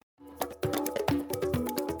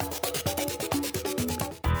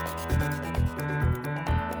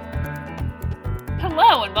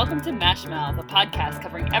and welcome to Mash Mouth, a podcast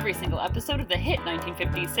covering every single episode of the hit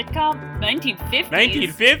 1950s sitcom. 1950s?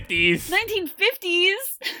 1950s?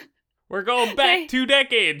 1950s? We're going back 2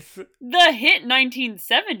 decades. The hit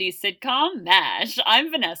 1970s sitcom, MASH. I'm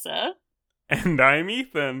Vanessa. And I'm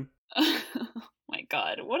Ethan. Oh my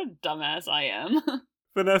god, what a dumbass I am.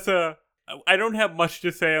 Vanessa, I don't have much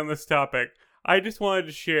to say on this topic. I just wanted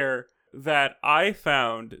to share that I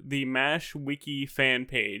found the MASH wiki fan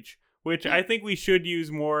page, which I think we should use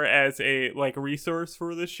more as a resource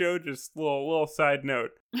for this show. Just a little side note.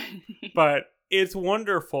 But it's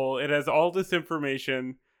wonderful. It has all this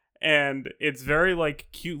information, and it's very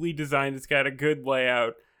cutely designed. It's got a good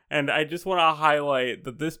layout, and I just want to highlight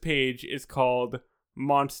that this page is called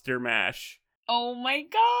Monster Mash. Oh my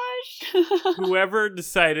gosh! Whoever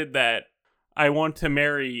decided that, I want to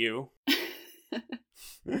marry you.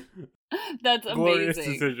 That's amazing. Glorious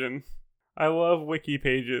decision. I love wiki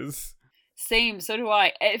pages. Same, so do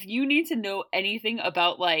I. If you need to know anything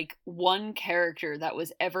about one character that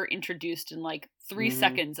was ever introduced in 3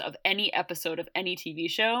 seconds of any episode of any TV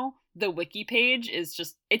show, the wiki page is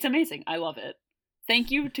just, it's amazing. I love it.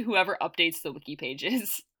 Thank you to whoever updates the wiki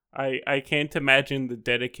pages. I can't imagine the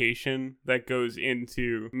dedication that goes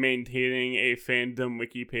into maintaining a fandom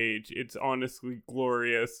wiki page. It's honestly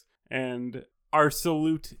glorious, and our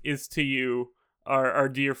salute is to you, our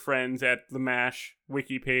dear friends at the MASH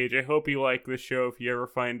wiki page. I hope you like this show if you ever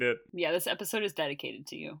find it. Yeah, this episode is dedicated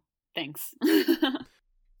to you. Thanks.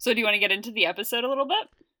 So do you want to get into the episode a little bit?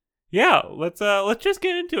 Yeah, let's just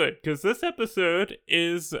get into it, because this episode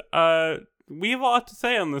is we have a lot to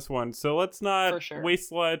say on this one, so let's not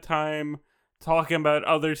waste a lot of time talking about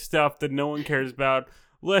other stuff that no one cares about.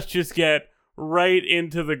 Let's just get right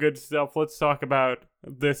into the good stuff. Let's talk about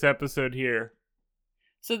this episode here.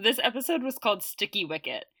 So this episode was called Sticky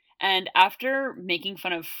Wicket, and after making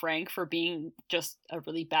fun of Frank for being just a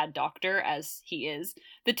really bad doctor, as he is,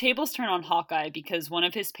 the tables turn on Hawkeye because one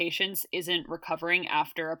of his patients isn't recovering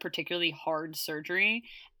after a particularly hard surgery,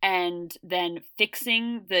 and then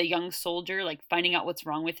fixing the young soldier, finding out what's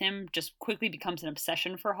wrong with him, just quickly becomes an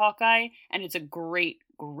obsession for Hawkeye, and it's a great,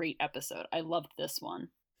 great episode. I loved this one.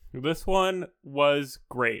 This one was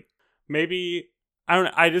great.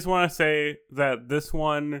 I just want to say that this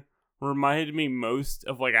one reminded me most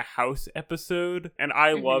of a House episode, and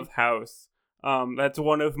I love House. That's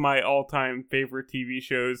one of my all-time favorite TV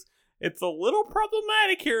shows. It's a little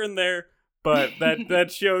problematic here and there, but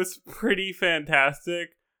that show's pretty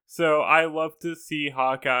fantastic. So I love to see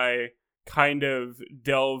Hawkeye kind of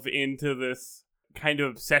delve into this kind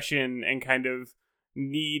of obsession and kind of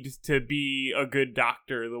need to be a good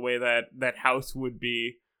doctor the way that House would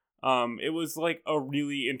be. It was a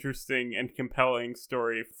really interesting and compelling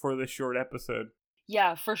story for this short episode.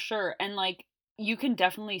 Yeah, for sure. And you can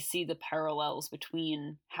definitely see the parallels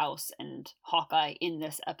between House and Hawkeye in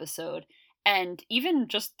this episode. And even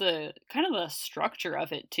just the kind of the structure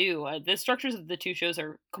of it too. The structures of the two shows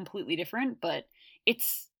are completely different, but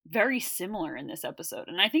it's very similar in this episode.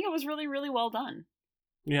 And I think it was really, really well done.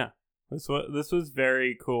 Yeah. This was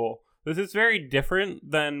very cool. This is very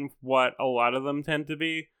different than what a lot of them tend to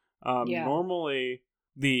be. Normally,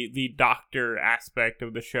 the doctor aspect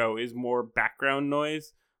of the show is more background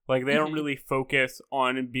noise. They don't really focus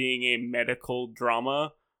on being a medical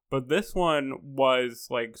drama. But this one was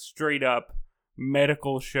straight up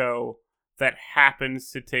medical show that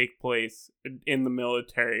happens to take place in the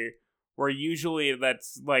military, where usually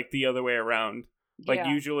that's the other way around.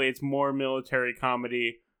 Usually it's more military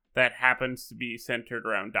comedy that happens to be centered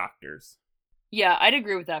around doctors. Yeah, I'd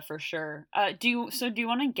agree with that for sure. Do you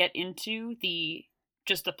want to get into the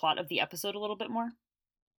plot of the episode a little bit more?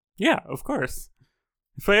 Yeah, of course.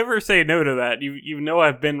 If I ever say no to that, you know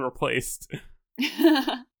I've been replaced.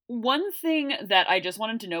 One thing that I just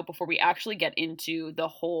wanted to note before we actually get into the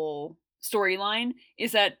whole storyline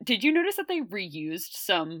is that, did you notice that they reused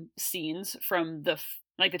some scenes from the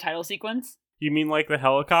title sequence? You mean the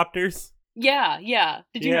helicopters? Yeah.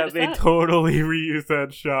 Did you notice that? Yeah, they totally reused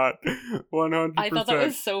that shot. 100%. I thought that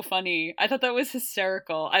was so funny. I thought that was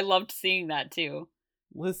hysterical. I loved seeing that too.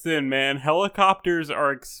 Listen, man, helicopters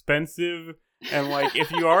are expensive. And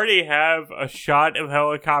if you already have a shot of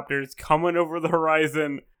helicopters coming over the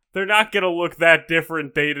horizon, they're not going to look that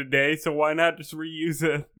different day to day. So why not just reuse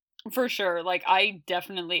it? For sure. I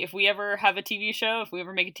definitely, if we ever have a TV show, if we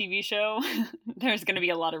ever make a TV show, there's going to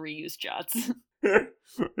be a lot of reused shots.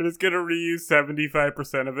 We're just going to reuse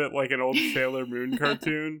 75% of it like an old Sailor Moon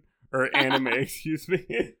cartoon. Or anime, excuse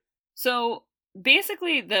me. So,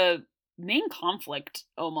 basically, the main conflict,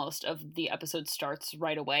 almost, of the episode starts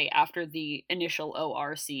right away after the initial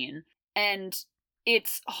OR scene. And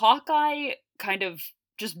it's Hawkeye kind of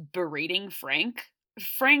just berating Frank.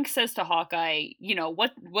 Frank says to Hawkeye, you know,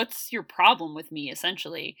 what's your problem with me,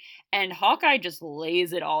 essentially? And Hawkeye just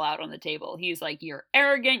lays it all out on the table. He's like, you're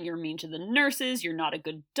arrogant, you're mean to the nurses, you're not a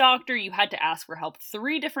good doctor, you had to ask for help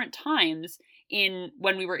 3 different times in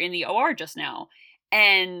when we were in the OR just now.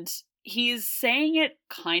 And he's saying it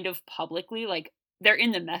kind of publicly, like they're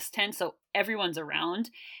in the mess tent, so everyone's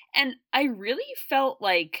around. And I really felt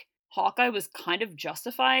like Hawkeye was kind of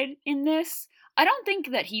justified in this. I don't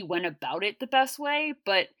think that he went about it the best way,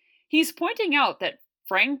 but he's pointing out that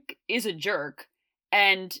Frank is a jerk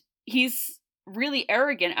and he's really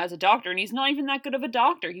arrogant as a doctor, and he's not even that good of a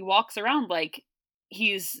doctor. He walks around like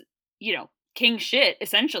he's, you know, king shit,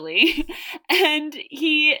 essentially. And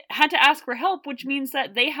he had to ask for help, which means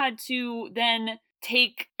that they had to then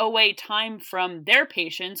take away time from their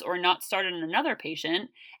patients or not start on another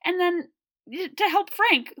patient, and then to help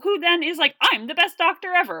Frank, who then is like, I'm the best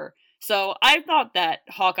doctor ever. So I thought that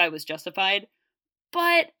Hawkeye was justified,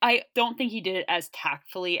 but I don't think he did it as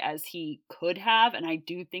tactfully as he could have, and I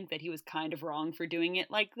do think that he was kind of wrong for doing it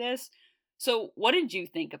like this. So what did you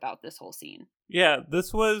think about this whole scene? Yeah,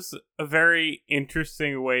 this was a very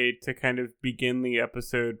interesting way to kind of begin the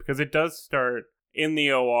episode, because it does start in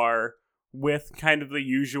the OR with kind of the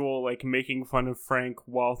usual, like, making fun of Frank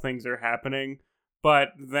while things are happening.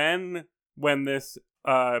 But then when this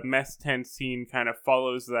mess tent scene kind of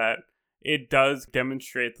follows that, it does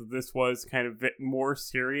demonstrate that this was kind of more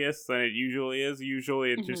serious than it usually is.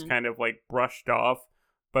 Usually it's just kind of like brushed off.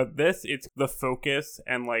 But this, it's the focus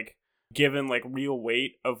and like given like real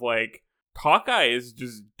weight of like, Hawkeye is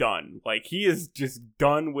just done. Like, he is just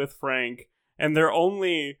done with Frank. And they're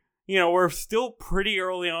only, you know, we're still pretty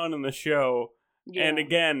early on in the show. Yeah. And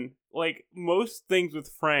again, like most things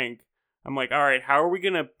with Frank, I'm like, all right, how are we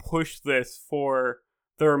going to push this for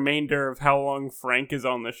the remainder of how long Frank is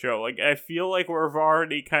on the show? Like, I feel like we're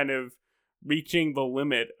already kind of reaching the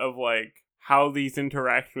limit of like how these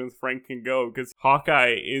interactions with Frank can go, because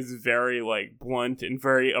Hawkeye is very like blunt and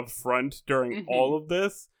very upfront during all of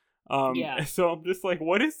this. So I'm just like,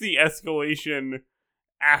 what is the escalation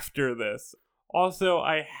after this? Also,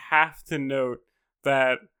 I have to note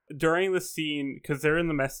that during the scene, because they're in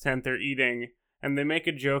the mess tent, they're eating, and they make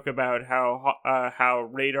a joke about how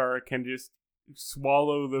Radar can just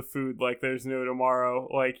swallow the food like there's no tomorrow.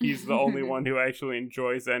 Like, he's the only one who actually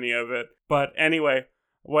enjoys any of it. But anyway,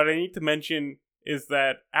 what I need to mention is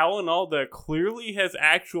that Alan Alda clearly has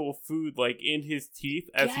actual food, like, in his teeth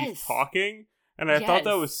as he's talking. And I thought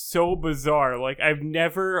that was so bizarre. Like, I've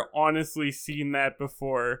never honestly seen that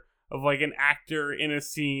before, of, like, an actor in a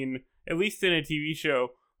scene, at least in a TV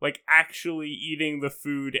show, like, actually eating the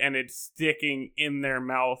food and it's sticking in their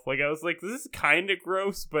mouth. Like, I was like, this is kind of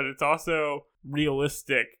gross, but it's also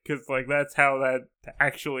realistic, because, like, that's how that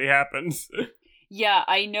actually happens. Yeah,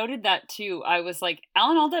 I noted that too. I was like,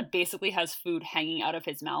 Alan Alda basically has food hanging out of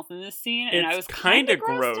his mouth in this scene, and I was kind of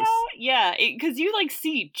gross. Out. Yeah, because you like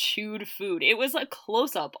see chewed food. It was a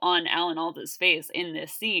close up on Alan Alda's face in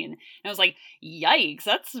this scene, and I was like, yikes,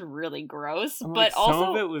 that's really gross. But like, also, some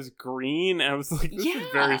of it was green, and I was like, this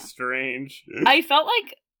is very strange. I felt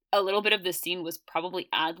like a little bit of this scene was probably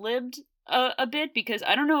ad-libbed a bit, because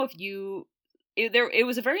I don't know if it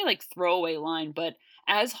was a very like throwaway line, but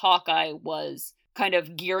as Hawkeye was kind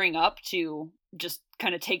of gearing up to just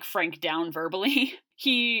kind of take Frank down verbally,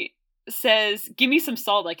 he says, give me some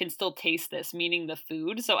salt, I can still taste this, meaning the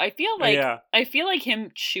food. So I feel like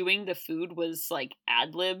him chewing the food was like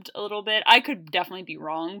ad-libbed a little bit. I could definitely be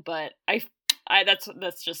wrong, but I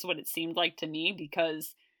that's just what it seemed like to me,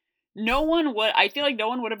 because I feel like no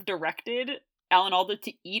one would have directed Alan Alda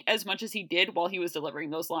to eat as much as he did while he was delivering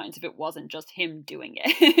those lines if it wasn't just him doing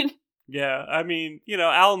it. Yeah, I mean, you know,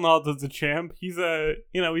 Alan Alda's a champ. He's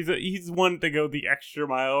one to go the extra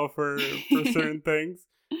mile for certain things.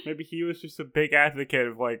 Maybe he was just a big advocate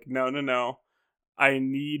of like, no, I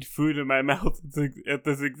need food in my mouth at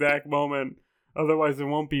this exact moment. Otherwise, it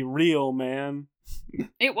won't be real, man.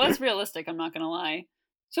 It was realistic, I'm not gonna lie.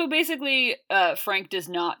 So basically, Frank does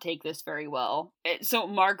not take this very well. So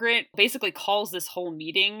Margaret basically calls this whole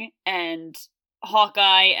meeting, and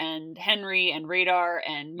Hawkeye and Henry and Radar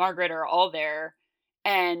and Margaret are all there,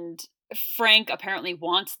 and Frank apparently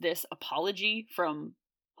wants this apology from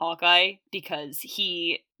Hawkeye because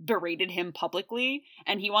he berated him publicly,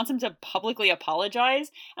 and he wants him to publicly apologize.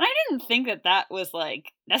 And I didn't think that was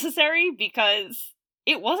like necessary, because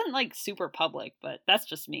it wasn't like super public, but that's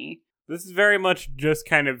just me. This is very much just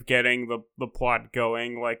kind of getting the plot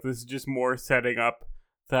going. Like, this is just more setting up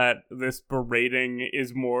that this berating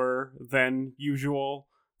is more than usual,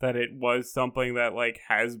 that it was something that like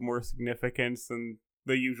has more significance than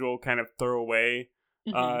the usual kind of throwaway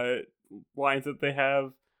lines that they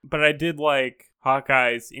have. But I did like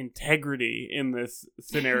Hawkeye's integrity in this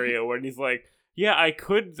scenario when he's like, yeah, I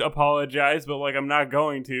could apologize, but like I'm not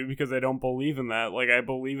going to because I don't believe in that. Like I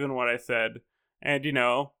believe in what I said. And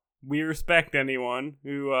we respect anyone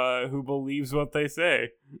who believes what they say.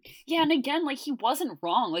 Yeah, and again, like, he wasn't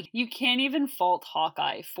wrong. Like, you can't even fault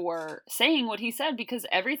Hawkeye for saying what he said because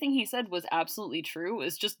everything he said was absolutely true. It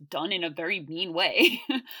was just done in a very mean way.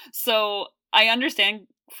 So I understand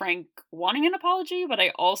Frank wanting an apology, but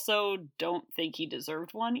I also don't think he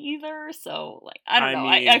deserved one either. So, like, I don't know.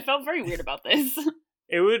 I felt very weird about this.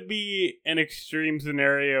 It would be an extreme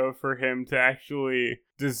scenario for him to actually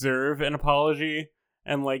deserve an apology.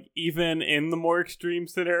 And, like, even in the more extreme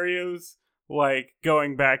scenarios, like,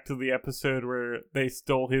 going back to the episode where they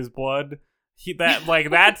stole his blood,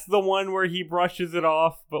 that's the one where he brushes it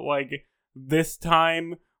off, but, like, this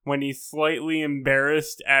time, when he's slightly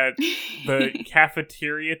embarrassed at the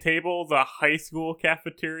cafeteria table, the high school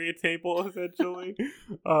cafeteria table, essentially,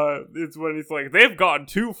 it's when he's like, they've gone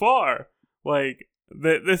too far! Like,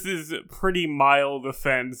 this is pretty mild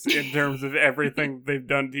offense in terms of everything they've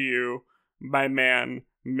done to you. My man,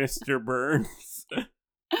 Mr. Burns.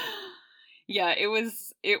 Yeah, it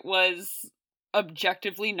was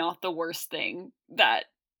objectively not the worst thing that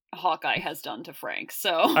Hawkeye has done to Frank,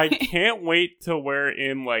 so... I can't wait till we're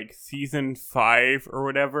in, like, season 5 or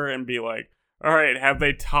whatever and be like, alright, have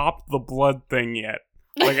they topped the blood thing yet?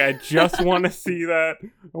 Like, I just want to see that.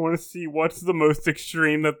 I want to see what's the most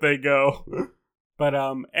extreme that they go. But,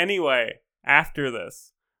 anyway, after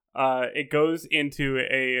this... it goes into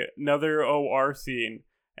another OR scene,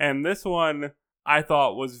 and this one I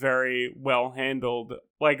thought was very well handled.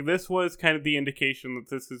 Like, this was kind of the indication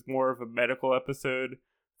that this is more of a medical episode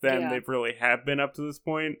than they've really have been up to this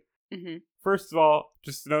point. Mm-hmm. First of all,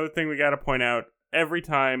 just another thing we gotta point out, every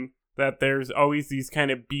time that there's always these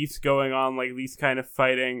kind of beefs going on, like these kind of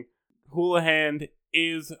fighting, Houlihan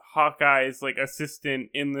is Hawkeye's, like, assistant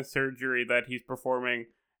in the surgery that he's performing.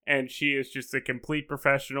 And she is just a complete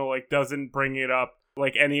professional, like, doesn't bring it up,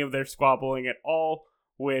 like, any of their squabbling at all,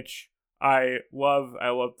 which I love. I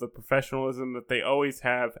love the professionalism that they always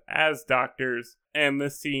have as doctors, and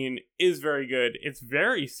this scene is very good. It's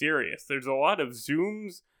very serious. There's a lot of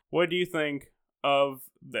zooms. What do you think of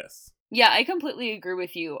this? Yeah, I completely agree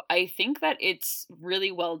with you. I think that it's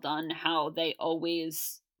really well done how they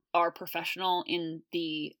always are professional in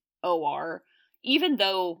the OR. Even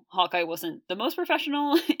though Hawkeye wasn't the most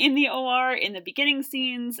professional in the OR in the beginning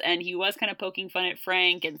scenes, and he was kind of poking fun at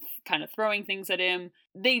Frank and kind of throwing things at him,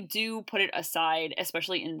 they do put it aside,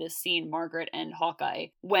 especially in this scene, Margaret and Hawkeye,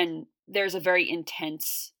 when there's a very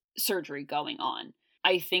intense surgery going on.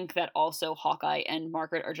 I think that also Hawkeye and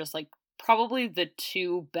Margaret are just, like, probably the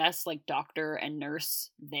two best, like, doctor and nurse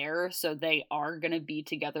there, so they are gonna be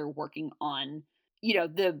together working on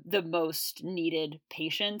the most needed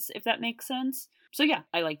patients, if that makes sense. So yeah,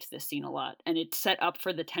 I liked this scene a lot, and it set up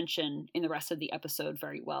for the tension in the rest of the episode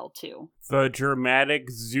very well, too. The dramatic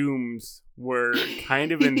zooms were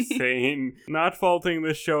kind of insane. Not faulting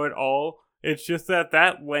this show at all. It's just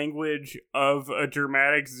that language of a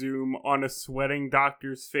dramatic zoom on a sweating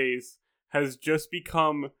doctor's face has just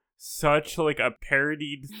become such, like, a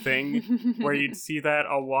parodied thing where you'd see that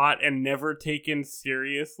a lot and never taken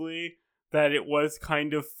seriously, that it was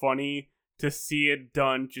kind of funny to see it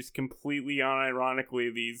done just completely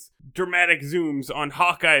unironically. These dramatic zooms on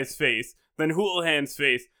Hawkeye's face, then Houlihan's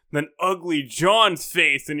face, then Ugly John's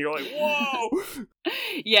face, and you're like, whoa!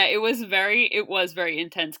 Yeah, it was very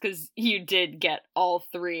intense, because you did get all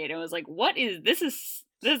three, and it was like, what is, this,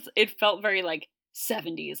 it felt very, like,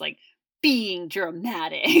 70s, like, being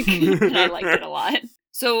dramatic, and I liked it a lot.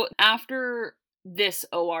 So, after this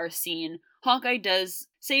OR scene, Hawkeye does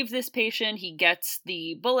save this patient, he gets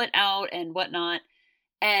the bullet out and whatnot,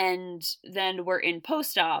 and then we're in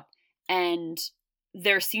post-op, and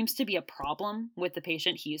there seems to be a problem with the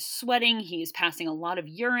patient. He's sweating, he's passing a lot of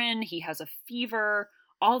urine, he has a fever,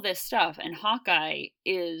 all this stuff, and Hawkeye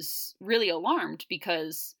is really alarmed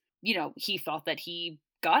because, he thought that he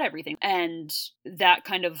got everything, and that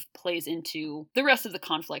kind of plays into the rest of the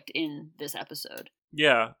conflict in this episode.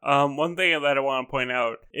 Yeah, one thing that I want to point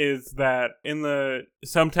out is that in the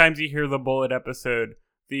Sometimes You Hear the Bullet episode,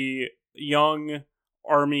 the young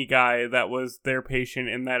army guy that was their patient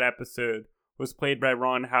in that episode was played by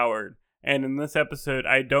Ron Howard. And in this episode,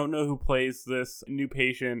 I don't know who plays this new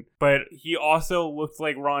patient, but he also looked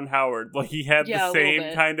like Ron Howard. Like, he had the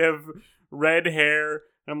same kind of red hair.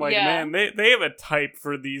 I'm like, man, they have a type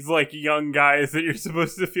for these, like, young guys that you're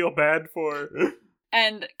supposed to feel bad for.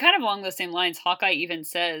 And kind of along those same lines, Hawkeye even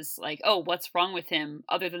says, like, oh, what's wrong with him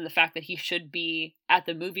other than the fact that he should be at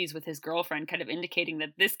the movies with his girlfriend, kind of indicating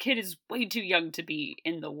that this kid is way too young to be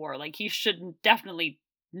in the war. Like, he should definitely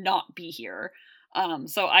not be here.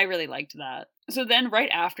 So I really liked that. So then right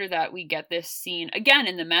after that, we get this scene again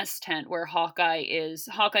in the mess tent where Hawkeye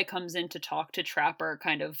comes in to talk to Trapper,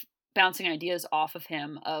 kind of bouncing ideas off of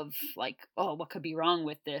him of like, oh, what could be wrong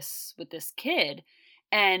with this kid?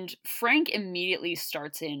 And Frank immediately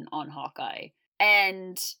starts in on Hawkeye.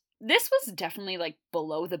 And this was definitely like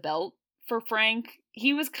below the belt for Frank.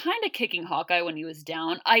 He was kind of kicking Hawkeye when he was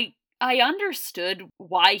down. I understood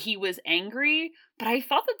why he was angry, but I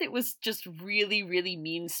thought that it was just really, really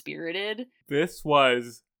mean-spirited. This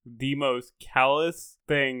was the most callous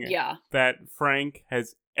thing that Frank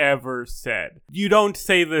has ever said. You don't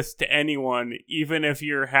say this to anyone, even if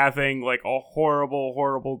you're having like a horrible,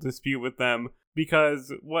 horrible dispute with them.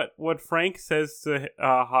 Because what Frank says to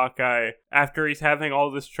Hawkeye after he's having all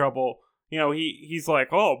this trouble, you know, he's like,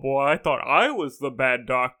 oh boy, I thought I was the bad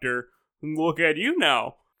doctor. Look at you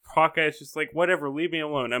now. Hawkeye's just like, whatever, leave me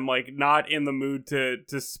alone. I'm like not in the mood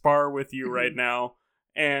to spar with you right now.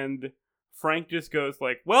 And Frank just goes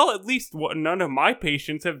like, well, at least none of my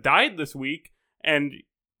patients have died this week. And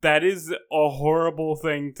that is a horrible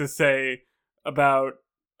thing to say about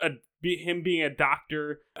him being a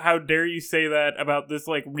doctor. How dare you say that about this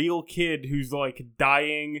like real kid who's like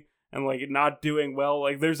dying and like not doing well?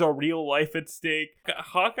 Like there's a real life at stake.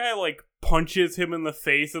 Hawkeye like punches him in the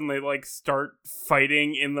face and they like start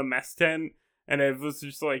fighting in the mess tent, and it was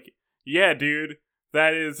just like, yeah, dude,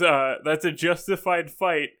 that's a justified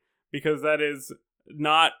fight because that is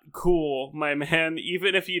not cool, my man.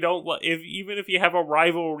 Even if you have a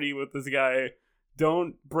rivalry with this guy,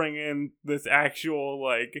 don't bring in this actual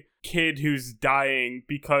like kid who's dying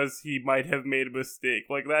because he might have made a mistake.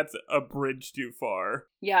 Like that's a bridge too far.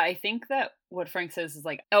 Yeah, I think that what Frank says is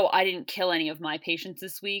like, oh, I didn't kill any of my patients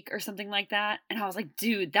this week or something like that. And I was like,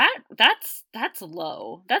 dude, that's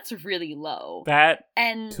low. That's really low. That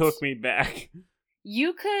and took me back.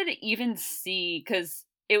 You could even see, because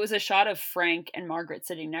it was a shot of Frank and Margaret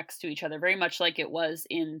sitting next to each other, very much like it was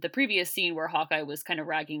in the previous scene where Hawkeye was kind of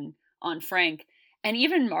ragging on Frank. And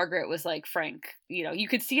even Margaret was like, Frank, you know, you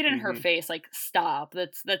could see it in her face, like, stop.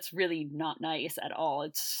 That's really not nice at all.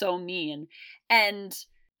 It's so mean. And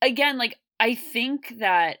again, like, I think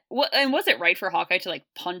that, and was it right for Hawkeye to like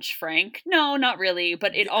punch Frank? No, not really.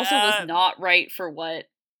 But it also was not right for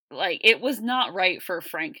it was not right for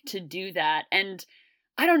Frank to do that. And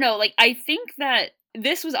I don't know, like, I think that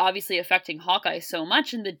this was obviously affecting Hawkeye so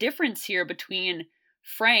much. And the difference here between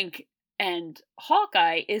Frank and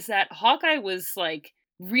Hawkeye is that Hawkeye was like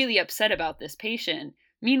really upset about this patient.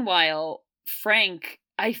 Meanwhile, Frank,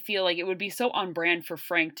 I feel like it would be so on brand for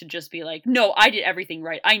Frank to just be like, no, I did everything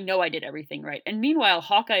right. I know I did everything right. And meanwhile,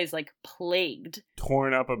 Hawkeye is like plagued.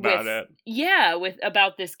 Torn up about it. Yeah,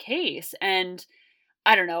 about this case. And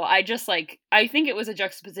I don't know. I just like, I think it was a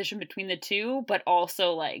juxtaposition between the two, but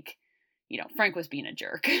also like, you know, Frank was being a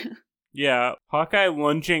jerk. Yeah, Hawkeye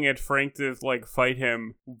lunging at Frank to like fight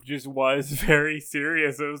him just was very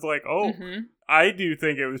serious. It was like, oh, I do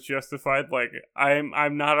think it was justified. Like,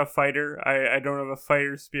 I'm not a fighter. I don't have a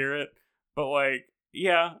fighter spirit. But like,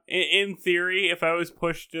 yeah, in theory, if I was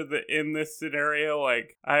pushed in this scenario,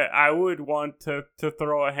 like I would want to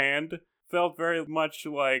throw a hand. Felt very much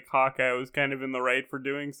like Hawkeye was kind of in the right for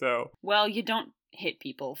doing so. Well, you don't hit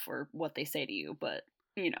people for what they say to you, but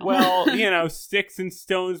you know. Well, you know, sticks and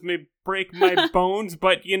stones may break my bones,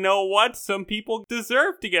 but you know what? Some people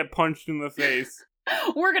deserve to get punched in the face.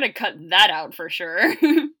 We're gonna cut that out for sure.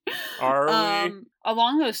 Are we?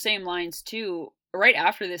 Along those same lines, too, right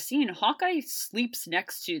after this scene, Hawkeye sleeps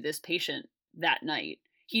next to this patient that night.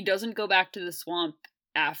 He doesn't go back to the swamp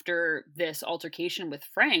after this altercation with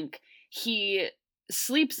Frank. He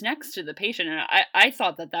sleeps next to the patient, and I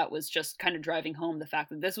thought that was just kind of driving home the fact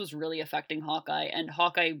that this was really affecting Hawkeye, and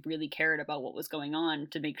Hawkeye really cared about what was going on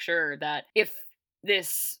to make sure that if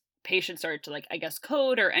this patient started to like, I guess,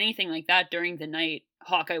 code or anything like that during the night,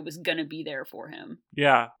 Hawkeye was gonna be there for him.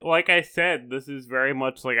 Yeah, like I said, this is very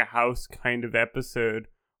much like a House kind of episode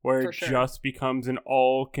where it just becomes an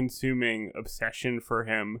all-consuming obsession for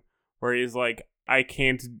him, where he's like, I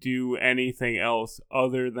can't do anything else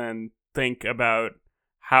other than think about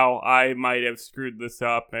how I might have screwed this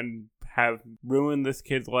up and have ruined this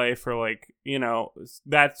kid's life, or like, you know,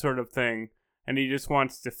 that sort of thing. And he just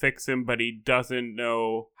wants to fix him, but he doesn't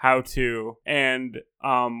know how to. And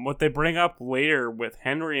what they bring up later with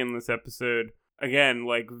Henry in this episode, again,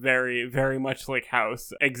 like very, very much like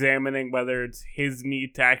House, examining whether it's his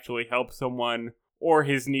need to actually help someone or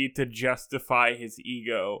his need to justify his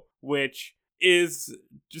ego, which is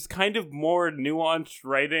just kind of more nuanced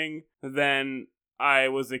writing than I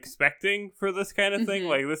was expecting for this kind of thing.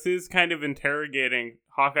 Like, this is kind of interrogating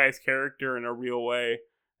Hawkeye's character in a real way,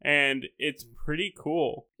 and it's pretty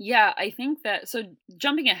cool. Yeah, I think that, so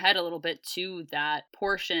jumping ahead a little bit to that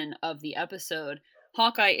portion of the episode,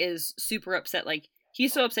 Hawkeye is super upset. Like,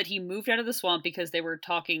 he's so upset he moved out of the swamp because they were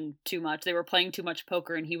talking too much. They were playing too much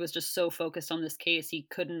poker, and he was just so focused on this case, he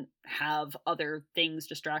couldn't have other things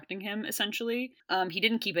distracting him, essentially. He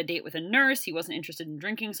didn't keep a date with a nurse. He wasn't interested in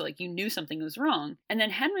drinking, so, like, you knew something was wrong. And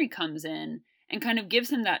then Henry comes in and kind of gives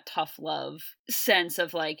him that tough love sense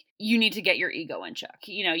of, like, you need to get your ego in check.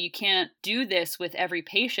 You know, you can't do this with every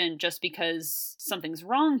patient just because something's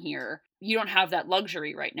wrong here. You don't have that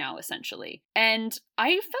luxury right now, essentially. And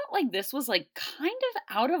I felt like this was, like, kind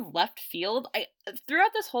of out of left field.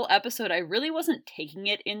 Throughout this whole episode, I really wasn't taking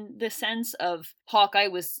it in the sense of Hawkeye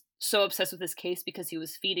was so obsessed with this case because he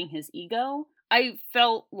was feeding his ego. I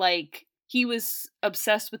felt like he was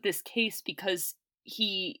obsessed with this case because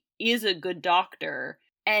he is a good doctor,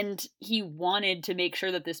 and he wanted to make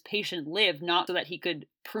sure that this patient lived, not so that he could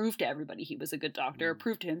prove to everybody he was a good doctor, or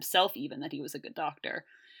prove to himself even that he was a good doctor.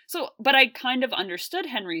 So, but I kind of understood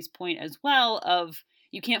Henry's point as well of,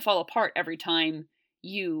 you can't fall apart every time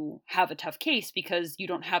you have a tough case because you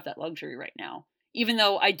don't have that luxury right now. Even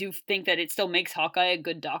though I do think that it still makes Hawkeye a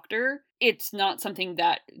good doctor, it's not something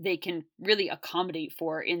that they can really accommodate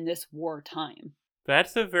for in this war time.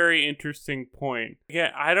 That's a very interesting point.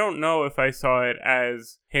 Yeah, I don't know if I saw it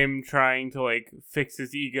as him trying to, like, fix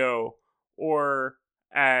his ego, or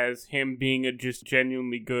as him being a just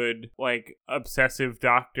genuinely good, like, obsessive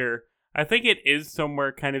doctor. I think it is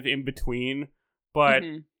somewhere kind of in between, but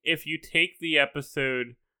if you take the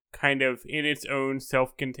episode kind of in its own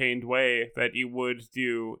self-contained way that you would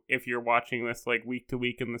do if you're watching this, like, week to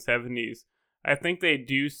week in the 70s, I think they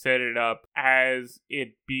do set it up as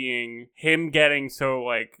it being him getting so,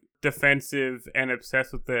 like, defensive and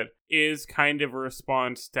obsessed with it is kind of a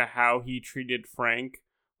response to how he treated Frank.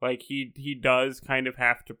 Like, he does kind of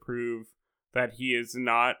have to prove that he is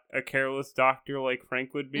not a careless doctor like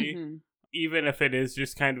Frank would be, even if it is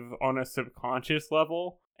just kind of on a subconscious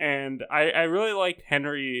level. And I really liked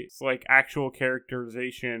Henry's, like, actual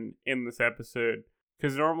characterization in this episode,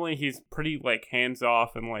 because normally he's pretty, like,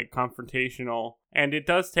 hands-off and, like, confrontational. And it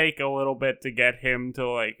does take a little bit to get him to,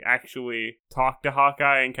 like, actually talk to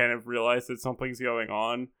Hawkeye and kind of realize that something's going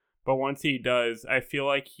on. But once he does, I feel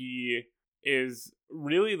like he is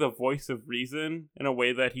really the voice of reason in a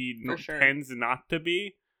way that he tends not to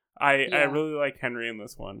be. I really like Henry in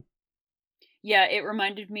this one. Yeah, it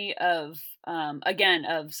reminded me of, again,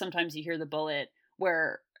 of Sometimes You Hear the Bullet,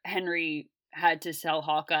 where Henry had to tell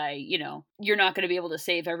Hawkeye, you know, you're not going to be able to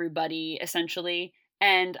save everybody, essentially.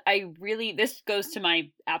 And this goes to my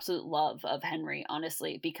absolute love of Henry,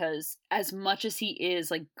 honestly, because as much as he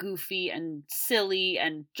is, like, goofy and silly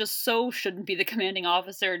and just so shouldn't be the commanding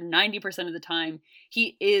officer 90% of the time,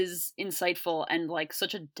 he is insightful and, like,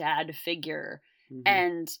 such a dad figure.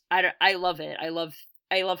 And I love it. I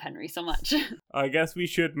love Henry so much. I guess we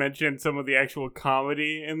should mention some of the actual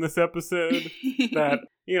comedy in this episode. That,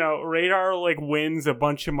 you know, Radar, like, wins a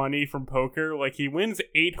bunch of money from poker. Like, he wins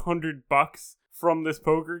 $800 from this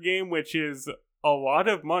poker game, which is a lot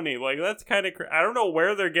of money. Like, that's kind of I don't know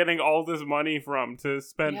where they're getting all this money from to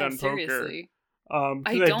spend on seriously. Poker.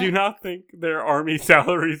 I do not think their army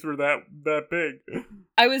salaries were that big.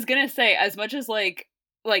 I was gonna say, as much as like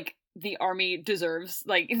the army deserves,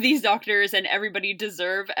 like, these doctors and everybody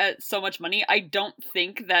deserve so much money, I don't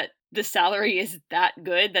think that the salary is that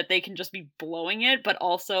good that they can just be blowing it. But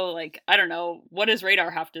also, like, I don't know, what does Radar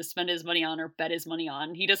have to spend his money on or bet his money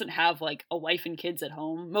on? He doesn't have, like, a wife and kids at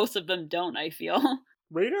home. Most of them don't, I feel.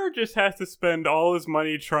 Radar just has to spend all his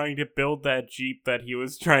money trying to build that Jeep that he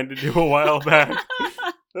was trying to do a while back.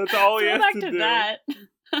 That's all he has to do. That.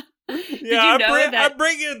 Yeah, I'm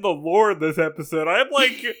bringing the lore this episode. I'm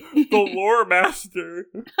like the lore master.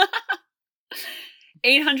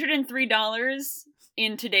 $803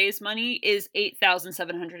 in today's money is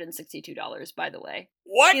 $8,762, by the way.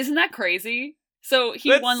 What? Isn't that crazy? So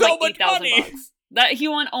he won so like $8,000. He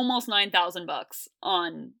won almost $9,000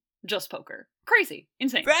 on just poker. Crazy.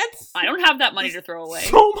 Insane. I don't have that money to throw away.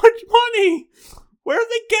 So much money! Where are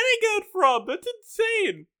they getting it from? That's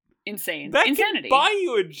insane. Insane. That Insanity. Could buy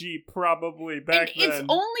you a Jeep probably back then. It's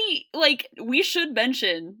only, like, we should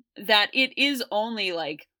mention that it is only,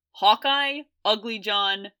 like, Hawkeye, Ugly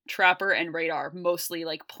John, Trapper, and Radar mostly,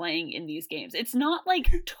 like, playing in these games. It's not,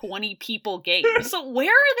 like, 20 people games. So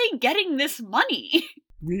where are they getting this money?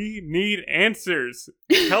 We need answers.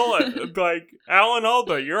 Tell us, like, Alan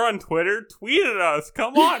Alda, you're on Twitter. Tweet at us.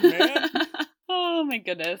 Come on, man. Oh my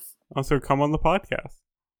goodness. Also, come on the podcast.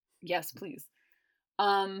 Yes, please.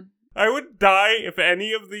 I would die if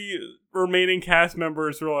any of the remaining cast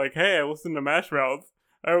members were like, hey, I listened to Mash Mouth.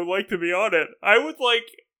 I would like to be on it. I would, like,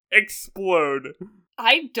 explode.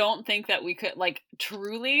 I don't think that we could, like,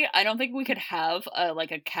 truly, I don't think we could have a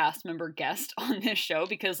cast member guest on this show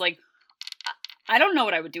because, like, I don't know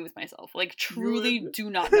what I would do with myself. Like, truly do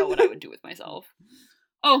not know what I would do with myself.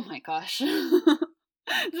 Oh my gosh.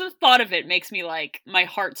 The thought of it makes me, like, my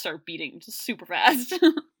heart start beating just super fast.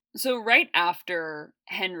 So right after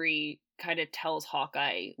Henry kind of tells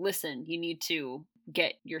Hawkeye, listen, you need to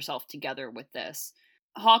get yourself together with this,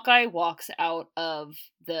 Hawkeye walks out of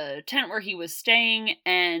the tent where he was staying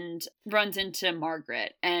and runs into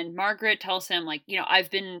Margaret. And Margaret tells him, like, you know,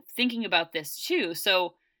 I've been thinking about this too.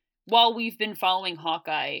 So while we've been following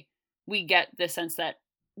Hawkeye, we get the sense that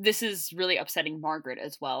this is really upsetting Margaret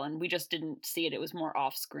as well. And we just didn't see it. It was more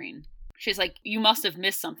off screen. She's like, you must have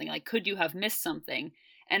missed something. Like, could you have missed something?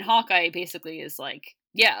 And Hawkeye basically is like,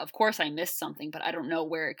 yeah, of course I missed something, but I don't know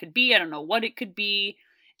where it could be. I don't know what it could be.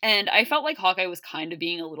 And I felt like Hawkeye was kind of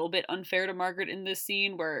being a little bit unfair to Margaret in this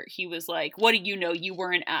scene where he was like, what do you know? You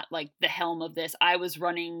weren't at, like, the helm of this. I was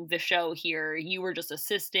running the show here. You were just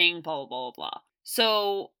assisting, blah, blah, blah, blah.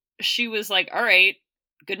 So she was like, all right,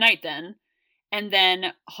 good night then. And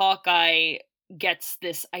then Hawkeye gets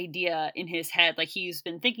this idea in his head. Like, he's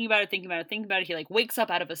been thinking about it. He, like, wakes up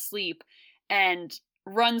out of a sleep and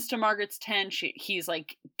runs to Margaret's tent. He's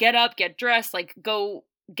like, get up, get dressed, like, go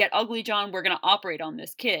get Ugly John. We're going to operate on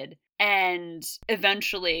this kid. And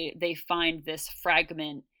eventually they find this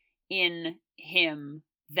fragment in him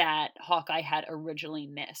that Hawkeye had originally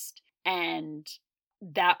missed. And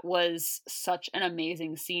that was such an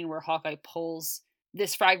amazing scene where Hawkeye pulls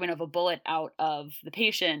this fragment of a bullet out of the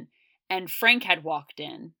patient, and Frank had walked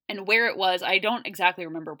in. And where it was, I don't exactly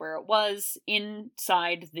remember where it was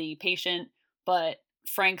inside the patient, but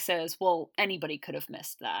Frank says, well, anybody could have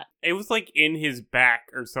missed that. It was, like, in his back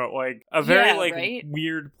or so, like, a very, right?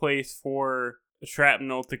 weird place for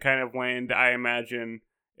shrapnel to kind of land, I imagine.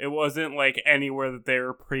 It wasn't, like, anywhere that they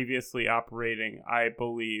were previously operating, I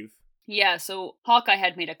believe. Yeah, so Hawkeye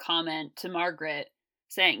had made a comment to Margaret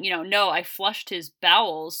saying, you know, no, I flushed his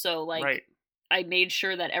bowels, so, like, right. I made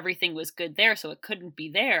sure that everything was good there, so it couldn't be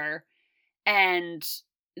there. And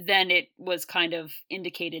then it was kind of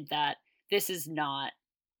indicated that this is not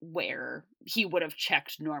where he would have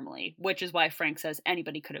checked normally, which is why Frank says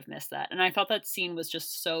anybody could have missed that. And I thought that scene was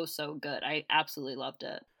just so, so good. I absolutely loved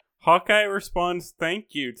it. Hawkeye responds thank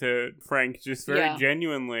you to Frank just very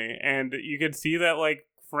genuinely. And you could see that, like,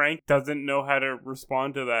 Frank doesn't know how to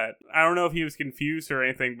respond to that. I don't know if he was confused or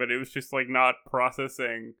anything, but it was just, like, not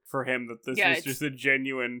processing for him that this was just a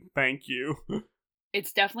genuine thank you.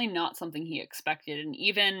 It's definitely not something he expected. And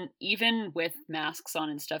even with masks on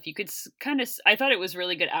and stuff, you could kind of, I thought it was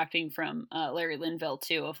really good acting from Larry Linville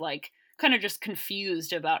too, of, like, kind of just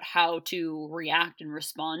confused about how to react and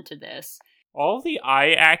respond to this. All the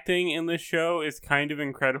eye acting in this show is kind of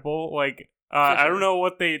incredible. Like, sure. I don't know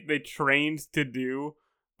what they trained to do,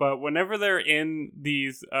 but whenever they're in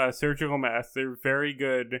these surgical masks, they're very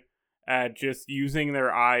good at just using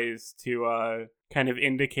their eyes to kind of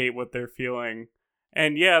indicate what they're feeling.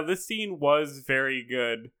 And yeah, this scene was very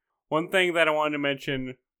good. One thing that I wanted to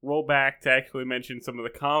mention, roll back to actually mention some of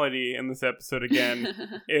the comedy in this episode again,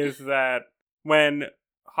 is that when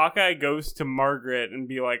Hawkeye goes to Margaret and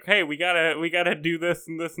be like, hey, we gotta do this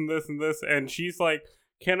and this and this and this, and she's like,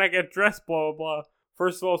 can I get dressed, blah, blah, blah.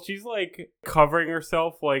 First of all, she's, like, covering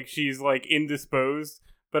herself like she's, like, indisposed,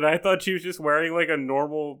 but I thought she was just wearing, like, a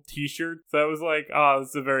normal t-shirt. So I was like, this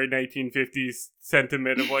is a very 1950s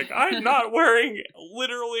sentiment of, like, I'm not wearing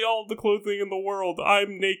literally all the clothing in the world.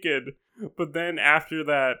 I'm naked. But then after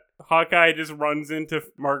that, Hawkeye just runs into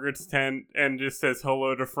Margaret's tent and just says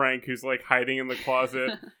hello to Frank, who's, like, hiding in the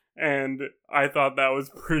closet. And I thought that was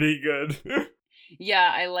pretty good.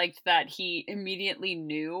 Yeah, I liked that he immediately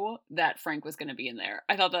knew that Frank was going to be in there.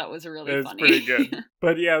 I thought that was really funny. It's pretty good.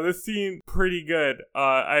 But yeah, this scene, pretty good.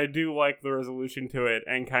 I do like the resolution to it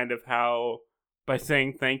and kind of how, by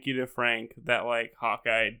saying thank you to Frank, that, like,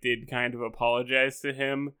 Hawkeye did kind of apologize to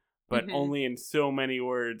him, but only in so many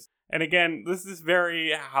words. And again, this is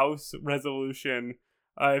very House resolution.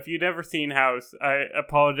 If you've never seen House, I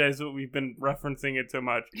apologize that we've been referencing it so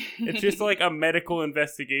much. It's just like a medical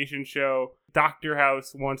investigation show. Dr.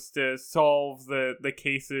 House wants to solve the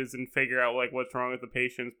cases and figure out, like, what's wrong with the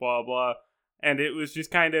patients, blah, blah. And it was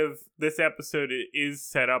just kind of, this episode is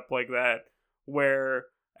set up like that, where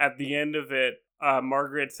at the end of it,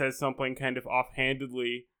 Margaret says something kind of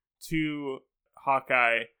offhandedly to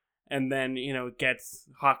Hawkeye, and then, gets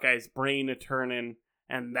Hawkeye's brain a turning,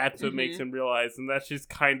 and that's what makes him realize, and that's just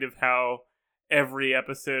kind of how every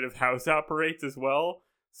episode of House operates as well.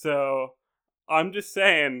 So I'm just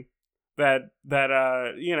saying that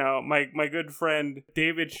my good friend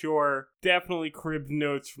David Shore definitely cribbed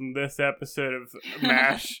notes from this episode of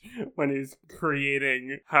MASH when he's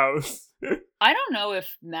creating House. I don't know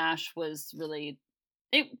if MASH was really...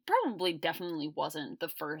 It probably definitely wasn't the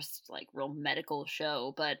first, real medical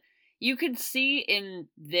show, but you could see in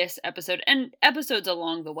this episode, and episodes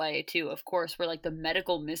along the way, too, of course, where, the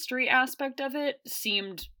medical mystery aspect of it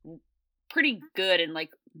seemed pretty good and,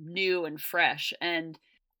 new and fresh, and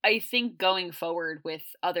I think going forward with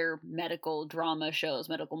other medical drama shows,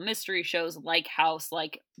 medical mystery shows, like House,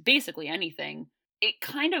 basically anything, it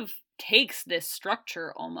kind of takes this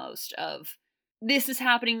structure, almost, of this is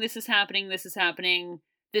happening, this is happening, this is happening,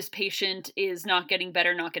 this patient is not getting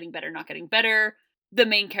better, not getting better, not getting better. The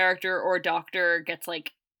main character or doctor gets, the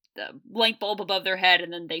light bulb above their head,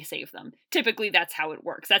 and then they save them. Typically, that's how it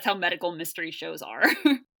works. That's how medical mystery shows are.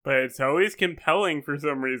 But it's always compelling for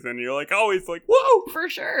some reason. You're, always whoa! For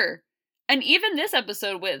sure. And even this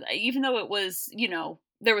episode, even though it was,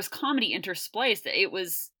 there was comedy interspliced, it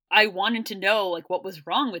was... I wanted to know, what was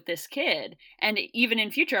wrong with this kid. And even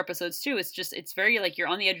in future episodes, too, it's very, you're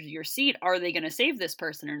on the edge of your seat. Are they going to save this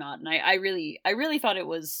person or not? And I really thought it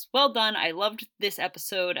was well done. I loved this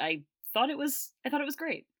episode. I thought it was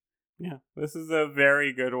great. Yeah, this is a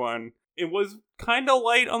very good one. It was kind of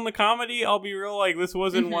light on the comedy. I'll be real, this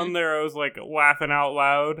wasn't one there I was, laughing out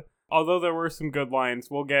loud. Although there were some good lines.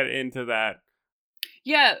 We'll get into that.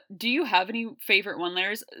 Yeah, do you have any favorite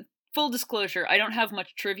one-liners? Full disclosure, I don't have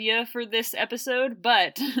much trivia for this episode,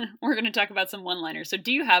 but we're going to talk about some one-liners. So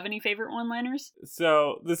do you have any favorite one-liners?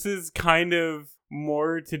 So this is kind of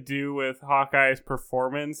more to do with Hawkeye's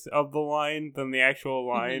performance of the line than the actual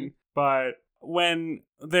line. But when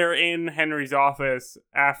they're in Henry's office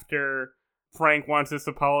after Frank wants this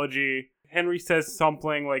apology, Henry says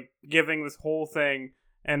something giving this whole thing,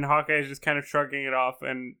 and Hawkeye's just kind of shrugging it off,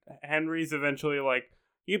 and Henry's eventually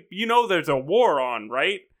you know there's a war on,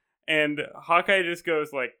 right? And Hawkeye just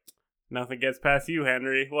goes nothing gets past you,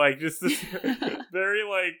 Henry. Just this very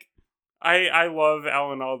I love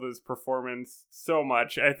Alan Alda's performance so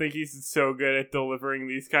much. I think he's so good at delivering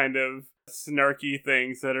these kind of snarky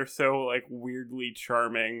things that are so weirdly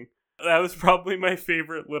charming. That was probably my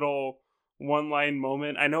favorite little one-line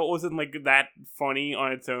moment. I know it wasn't that funny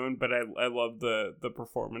on its own, but I love the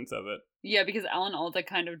performance of it. Yeah, because Alan Alda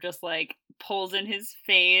kind of just pulls in his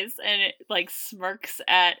face and it smirks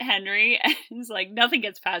at Henry and he's nothing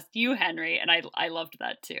gets past you, Henry, and I loved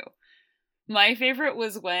that too. My favorite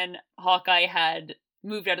was when Hawkeye had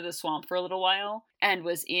moved out of the swamp for a little while and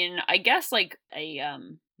was in, I guess, a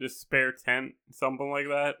just spare tent, something like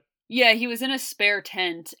that. Yeah, he was in a spare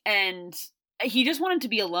tent and he just wanted to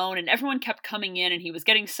be alone, and everyone kept coming in, and he was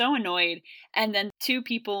getting so annoyed, and then two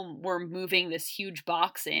people were moving this huge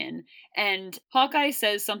box in, and Hawkeye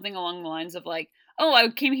says something along the lines of oh, I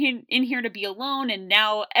came in here to be alone, and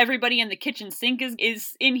now everybody in the kitchen sink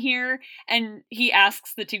is in here, and he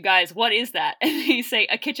asks the two guys, what is that? And they say,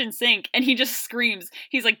 a kitchen sink, and he just screams.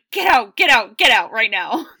 He's get out, get out, get out right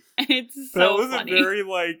now. And it's so funny. That was a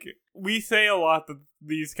very, we say a lot that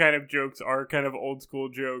these kind of jokes are kind of old school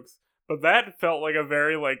jokes, but that felt like a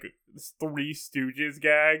very, Three Stooges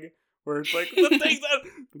gag, where it's the thing that...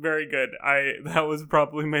 Very good. That was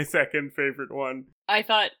probably my second favorite one. I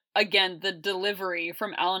thought, again, the delivery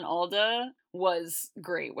from Alan Alda was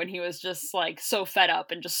great, when he was just, so fed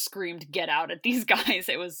up and just screamed, get out at these guys.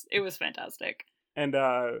 It was fantastic. And,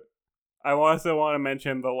 I also want to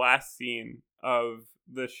mention the last scene of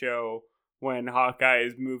the show, when Hawkeye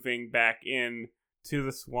is moving back in to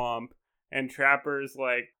the swamp, and Trapper's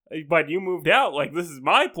but you moved out, this is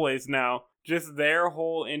my place now. Just their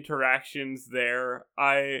whole interactions there.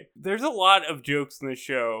 There's a lot of jokes in the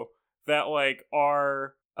show that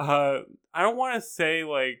are I don't want to say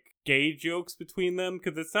gay jokes between them,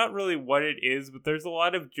 because it's not really what it is, but there's a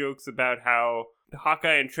lot of jokes about how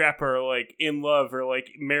Hawkeye and Trapper are in love, or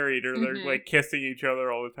married, or they're kissing each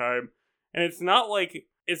other all the time. And it's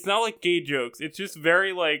not gay jokes. It's just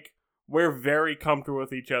very we're very comfortable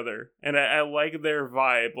with each other, and I like their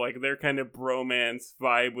vibe, their kind of bromance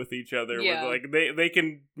vibe with each other. Yeah. Where, they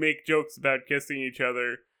can make jokes about kissing each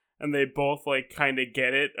other, and they both kind of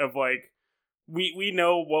get it. Of we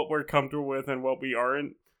know what we're comfortable with and what we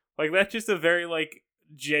aren't. That's just a very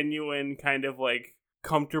genuine kind of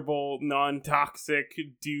comfortable, non-toxic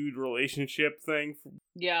dude relationship thing.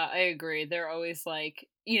 Yeah, I agree. They're always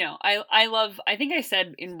I think I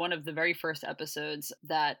said in one of the very first episodes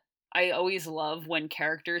that I always love when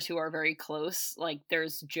characters who are very close, like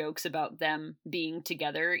there's jokes about them being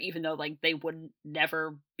together, even though like they would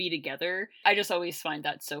never be together. I just always find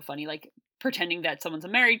that so funny, like pretending that someone's a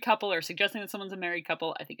married couple or suggesting that someone's a married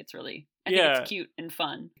couple. I think it's cute and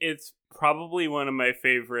fun. It's probably one of my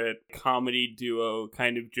favorite comedy duo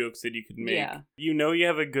kind of jokes that you could make. Yeah. You know you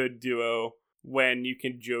have a good duo when you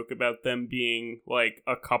can joke about them being like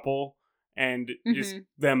a couple and just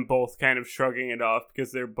them both kind of shrugging it off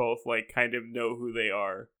because they're both like kind of know who they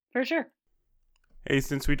are. For sure. Hey,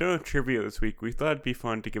 since we don't have trivia this week, we thought it'd be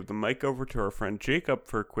fun to give the mic over to our friend Jacob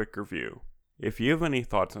for a quick review. If you have any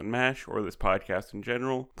thoughts on MASH or this podcast in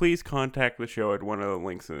general, please contact the show at one of the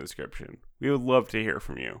links in the description. We would love to hear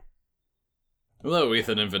from you. Hello,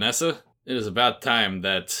 Ethan and Vanessa. It is about time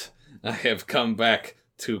that I have come back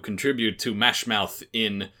to contribute to MASH Mouth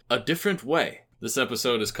in a different way. This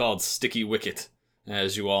episode is called Sticky Wicket.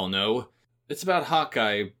 As you all know, it's about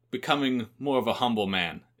Hawkeye becoming more of a humble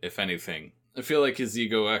man, if anything. I feel like his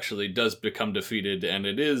ego actually does become defeated, and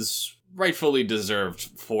it is rightfully deserved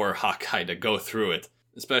for Hawkeye to go through it,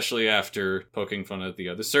 especially after poking fun at the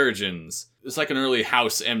other surgeons. It's like an early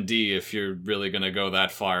House MD if you're really gonna go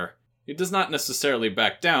that far. He does not necessarily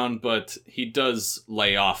back down, but he does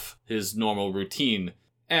lay off his normal routine,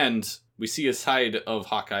 and we see a side of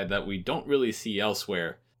Hawkeye that we don't really see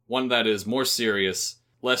elsewhere. One that is more serious,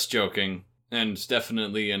 less joking, and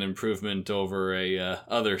definitely an improvement over a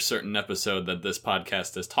other certain episode that this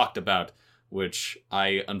podcast has talked about, which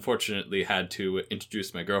I unfortunately had to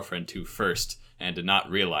introduce my girlfriend to first and did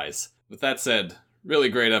not realize. With that said, really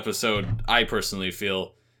great episode, I personally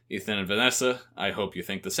feel. Ethan and Vanessa, I hope you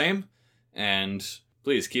think the same, and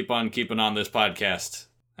please keep on keeping on this podcast.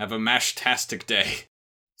 Have a MASH-tastic day.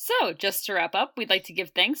 So, just to wrap up, we'd like to give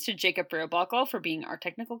thanks to Jacob Robacal for being our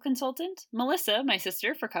technical consultant, Melissa, my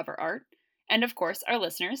sister, for cover art, and of course, our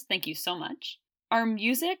listeners, thank you so much. Our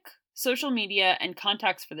music, social media, and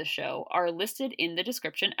contacts for the show are listed in the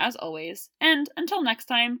description as always, and until next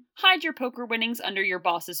time, hide your poker winnings under your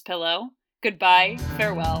boss's pillow. Goodbye,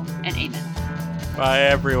 farewell, and amen. Bye,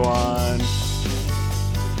 everyone.